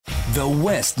The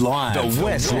West Live. The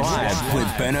West Live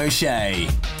with Ben O'Shea.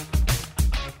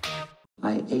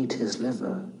 I ate his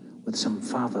liver with some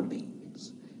fava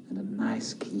beans and a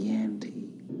nice Chianti.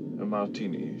 A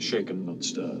martini, shaken, not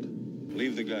stirred.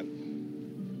 Leave the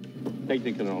gun. Take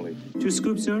the cannoli. 2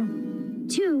 scoops, sir?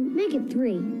 2, make it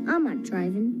 3. I'm not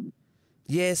driving.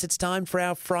 Yes, it's time for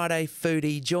our Friday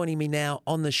Foodie. Joining me now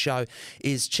on the show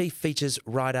is Chief Features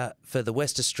Writer for the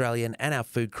West Australian and our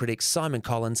food critic, Simon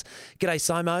Collins. G'day,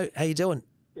 Simo. How you doing?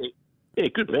 Yeah,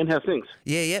 good, man. How's things?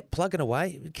 Yeah, plugging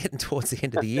away. Getting towards the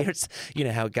end of the year. It's, you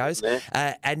know how it goes.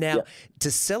 And now, to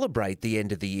celebrate the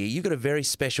end of the year, you've got a very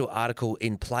special article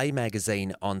in Play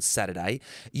magazine on Saturday.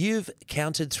 You've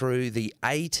counted through the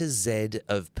A to Z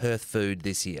of Perth food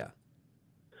this year.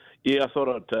 Yeah, I thought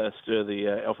I'd stir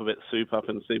the alphabet soup up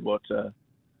and see what the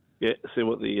we're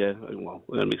going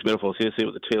to mix metaphors here. See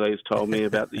what the tea leaves told me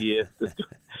about the year.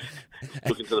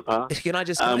 Looking to the past. Can I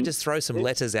just throw some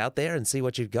letters out there and see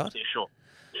what you've got? Yeah,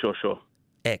 sure.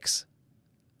 X.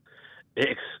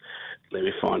 X. Let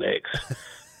me find X.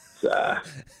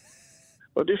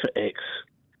 What do I do for X?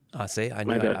 I see. I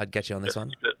knew I'd get you on this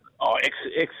one.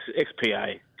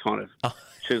 XPA, kind of.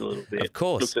 Choose a little bit. Of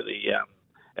course. Looked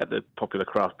at the popular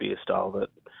craft beer style that,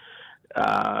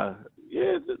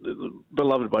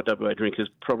 beloved by WA drinkers,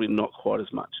 probably not quite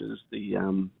as much as the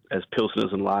as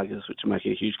Pilsners and lagers, which are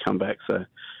making a huge comeback. So,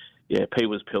 yeah, P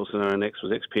was Pilsner and X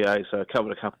was XPA. So I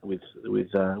covered a couple with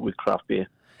craft beer.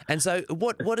 And so,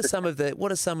 what are some of the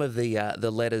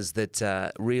letters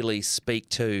that really speak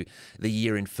to the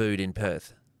year in food in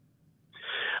Perth?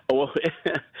 Oh, well,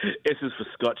 S is for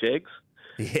Scotch eggs.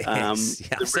 Yes, I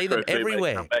see them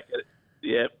everywhere.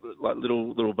 Yeah, like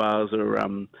little bars are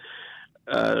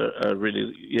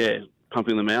really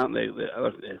pumping them out. They're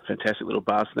a fantastic little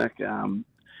bar snack.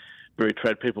 Very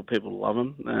trad people love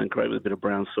them. Great with a bit of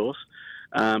brown sauce.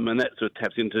 And that sort of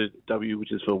taps into W,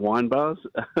 which is for wine bars.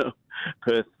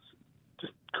 Perth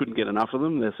just couldn't get enough of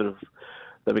them. They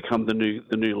become the new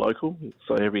local.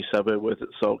 So every suburb worth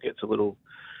its salt gets a little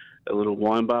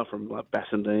wine bar, from like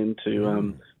Bassendean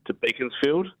to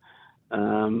Beaconsfield.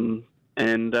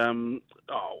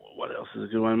 What else is a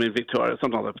good one? I mean, Victoria,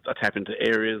 sometimes I tap into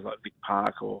areas like Vic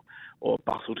Park or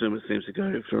Bustleton. It seems to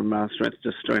go from strength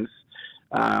to strength.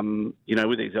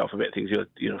 With these alphabet things,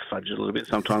 you fudge it a little bit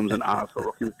sometimes and ask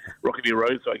for Rockyview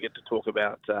Road, so I get to talk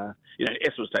about,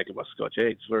 S was taken by Scotch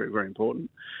eggs, very, very important.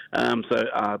 So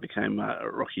R became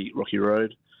Rocky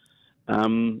Road.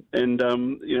 Sometimes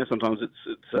it's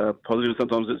positive,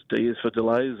 sometimes it's D is for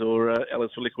delays or L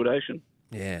is for liquidation.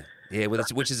 Yeah. Well,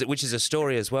 which is a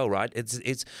story as well, right?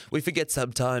 It's we forget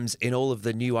sometimes in all of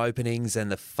the new openings and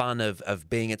the fun of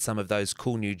being at some of those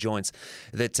cool new joints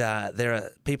that there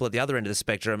are people at the other end of the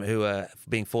spectrum who are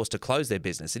being forced to close their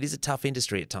business. It is a tough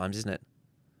industry at times, isn't it?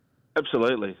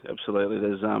 Absolutely.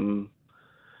 There's I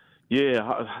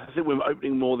think we're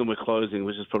opening more than we're closing,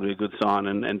 which is probably a good sign.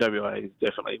 And WA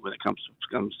definitely, when it comes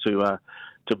to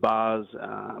bars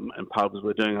and pubs,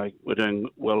 we're doing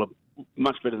well,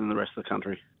 much better than the rest of the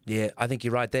country. Yeah, I think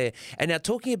you're right there. And now,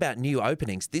 talking about new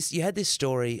openings, you had this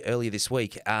story earlier this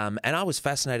week, and I was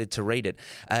fascinated to read it.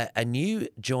 A new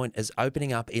joint is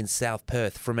opening up in South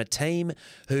Perth from a team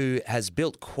who has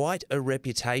built quite a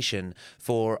reputation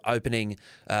for opening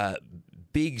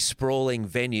big, sprawling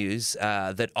venues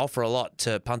that offer a lot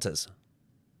to punters.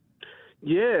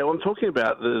 Yeah, well, I'm talking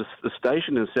about the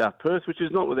station in South Perth, which is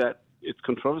not without its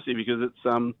controversy, because it's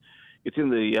on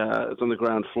the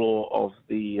ground floor of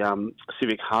the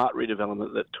Civic Heart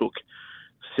redevelopment that took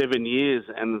 7 years,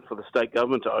 and for the state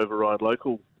government to override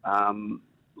local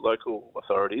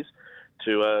authorities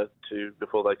to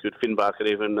before they could finbark it,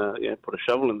 even put a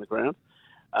shovel in the ground.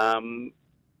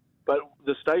 But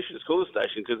the station is called the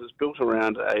station because it's built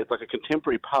around it's like a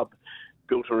contemporary pub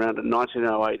built around a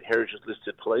 1908 heritage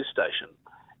listed police station.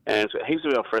 And it's got heaps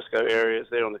of alfresco areas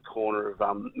there on the corner of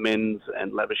Men's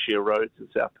and Lavishire Roads in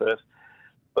South Perth.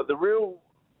 But the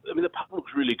pub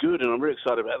looks really good, and I'm really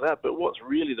excited about that. But what's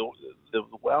really the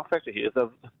wow factor here is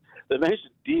they've managed to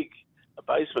dig a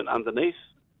basement underneath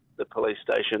the police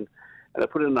station, and they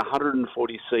put in a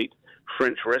 140-seat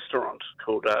French restaurant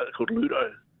called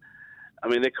Ludo. I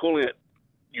mean, they're calling it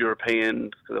European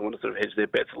because they want to sort of hedge their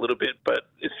bets a little bit, but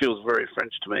it feels very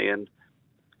French to me. And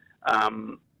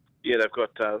they've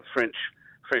got French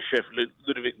chef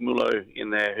Ludovic Mulot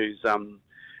in there, who's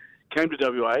came to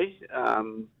WA.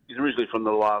 He's originally from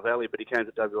the Loire Valley, but he came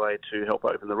to WA to help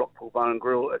open the Rockpool Bar and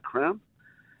Grill at Crown.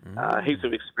 Heaps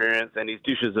of experience, and his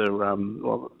dishes are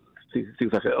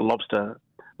things like a lobster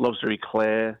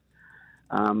eclair,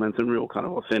 and some real kind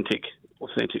of authentic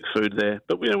food there.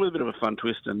 But with a bit of a fun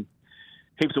twist and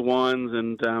heaps of wines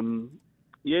and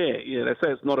Yeah, they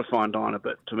say it's not a fine diner,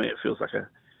 but to me it feels like a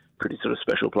pretty sort of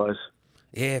special place.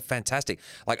 Yeah, fantastic.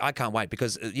 Like, I can't wait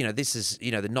because, this is,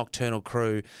 the Nocturnal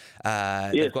Crew.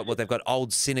 They've got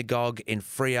Old Synagogue in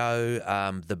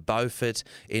Freo, the Beaufort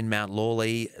in Mount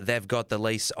Lawley. They've got the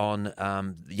lease on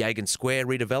Yagan Square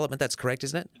redevelopment. That's correct,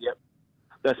 isn't it? Yep.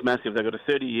 That's massive. They've got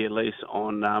a 30-year lease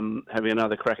on having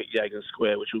another crack at Yagan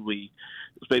Square, which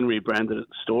it's been rebranded at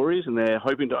Stories, and they're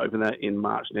hoping to open that in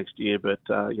March next year, but,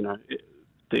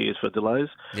 D is for delays.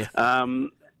 Yeah.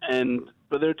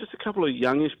 But there are just a couple of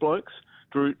youngish blokes,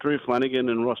 Drew Flanagan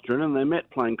and Ross Drennan. They met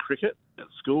playing cricket at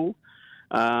school,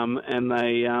 and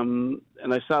they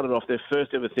started off. Their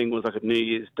first ever thing was like a New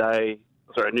Year's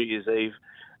Eve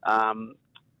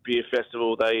beer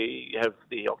festival. They have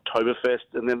the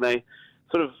Oktoberfest, and then they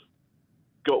sort of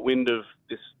got wind of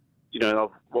this,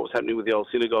 of what was happening with the Old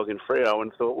Synagogue in Freo,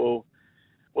 and thought, well,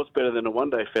 what's better than a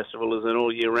one-day festival is an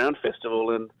all-year-round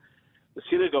festival. And the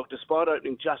synagogue, despite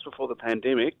opening just before the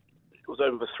pandemic, it was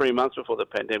open for 3 months before the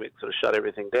pandemic sort of shut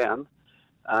everything down.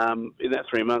 In that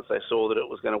 3 months, they saw that it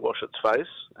was going to wash its face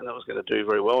and it was going to do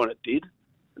very well, and it did.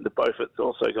 And the Beaufort's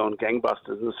also gone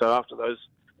gangbusters. And so after those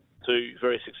two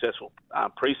very successful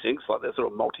precincts, like they're sort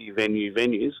of multi-venue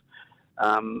venues,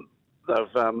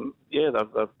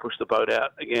 they've pushed the boat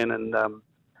out again, and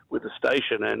with the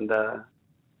station, and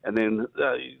then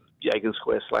Yagan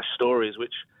Square / Stories,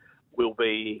 which will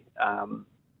be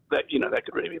that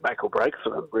could really be make or break for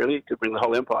them. Really, it could bring the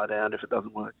whole empire down if it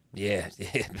doesn't work. Yeah,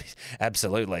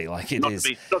 absolutely. Like it is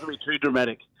not to be too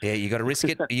dramatic. Yeah, you got to risk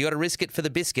it. You got to risk it for the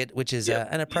biscuit, which is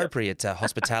an appropriate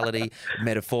hospitality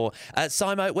metaphor.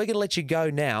 Simo, we're going to let you go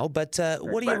now, but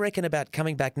what do you reckon about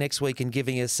coming back next week and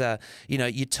giving us,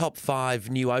 your top 5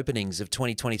 new openings of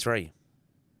 2023?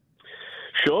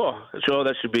 Sure.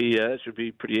 That should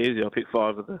be pretty easy. I'll pick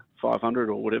 5 of the 500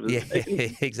 or whatever. Yeah,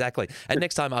 exactly. And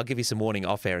next time I'll give you some warning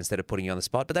off air instead of putting you on the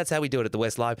spot. But that's how we do it at the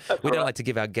West Live. We don't like to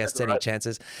give our guests any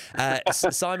chances.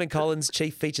 Simon Collins,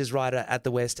 Chief Features Writer at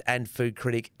the West and food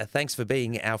critic. Thanks for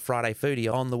being our Friday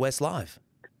foodie on the West Live.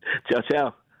 Ciao,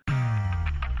 ciao.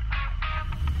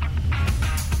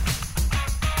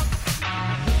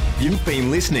 You've been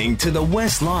listening to The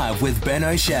West Live with Ben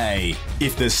O'Shea.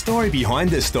 If the story behind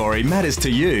the story matters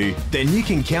to you, then you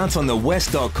can count on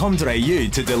thewest.com.au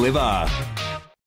to deliver.